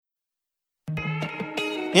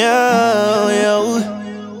Yo, yo.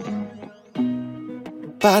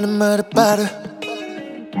 Bottom of the bottle.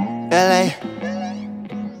 LA.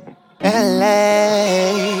 Riding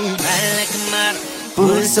like a model,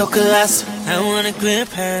 Booty so colossal, I wanna grip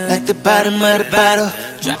her like the bottom of the bottle.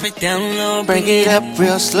 Drop it down low, Bring it up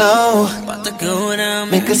real slow. about to go down,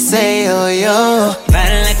 Make her say, oh, yo.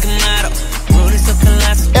 riding like a model, booty so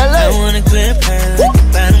colossal. LA. I wanna grip her like the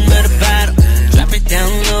bottom of the bottle. Drop it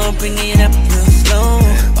down low, bring it up real slow.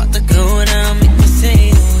 About to go down, make me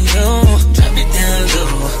say, oh, yo. Drop it down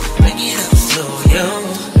low, bring it up slow, yo,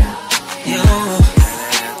 yo.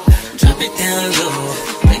 Drop it down low,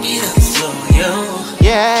 bring it up slow, yo.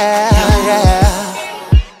 Yeah, yeah.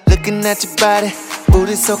 Looking at your body,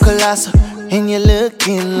 booty so colossal, and you're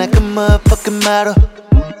looking like a motherfucking model.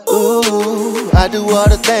 Ooh, I do all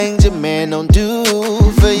the things your man don't do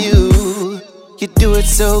for you. You do it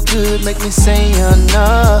so good, make me say, oh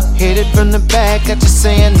no. Hit it from the back, got you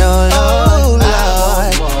saying, oh Lord,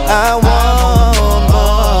 I want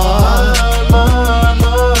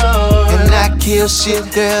more. And I kill shit,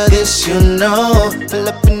 girl, this you know. Pull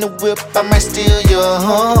up in the whip, I might steal your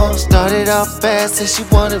home. Started off fast and she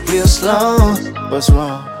wanted real slow. What's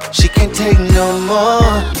wrong? She can't take no more.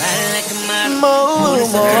 Riding like a model, More.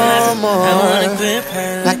 I wanna grip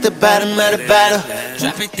her Like the bottom of the bottle.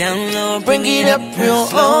 drop it down low, Bring it up real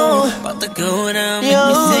slow. About to go down, make Yo,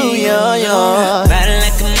 me say, yo, oh, yo. riding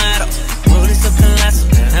like a model, booty so colossal.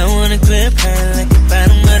 I wanna grip her like the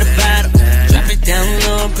bottom of the bottle. Drop it down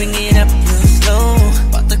low, bring it up real slow.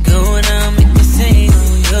 About to go down, make me say, oh,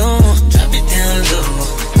 yo. Drop it down low,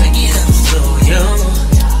 bring it up slow, yo,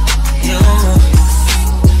 yo.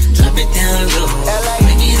 Drop it down low,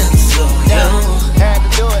 bring it up slow, yo. Had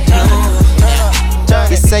to do it.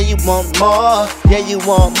 You say you want more, yeah, you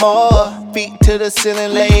want more. Feet to the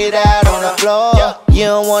ceiling, laid out on the floor. You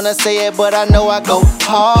don't wanna say it, but I know I go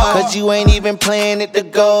hard. Cause you ain't even playing it to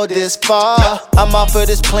go this far. I'm off of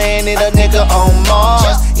this planet, a nigga on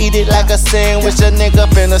Mars. Eat it like a sandwich, a nigga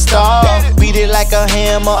finna starve. Beat it like a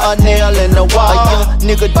hammer, a nail in the wall. A young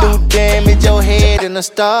nigga do damage, your head in the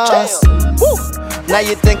stars. Now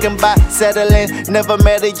you thinking about settling. Never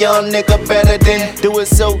met a young nigga better than. Do it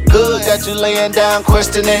so good, got you laying down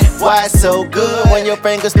questioning why it's so good when your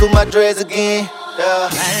fingers through my dreads again.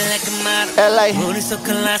 Riding like a model, LA. booty so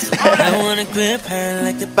colossal. I wanna grip her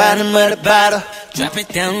like the Bottom of the bottle. Drop it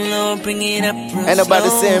down low, bring it up real Ain't nobody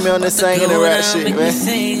slow. seeing me on this About to singing go and rap down, shit, make me man.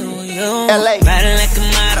 say, oh, yo. LA. Riding like a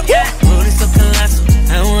model, Yeah. booty so colossal.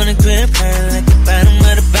 I wanna grip her like the bottom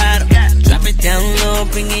of the bottle. Drop it down low,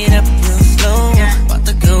 bring it up real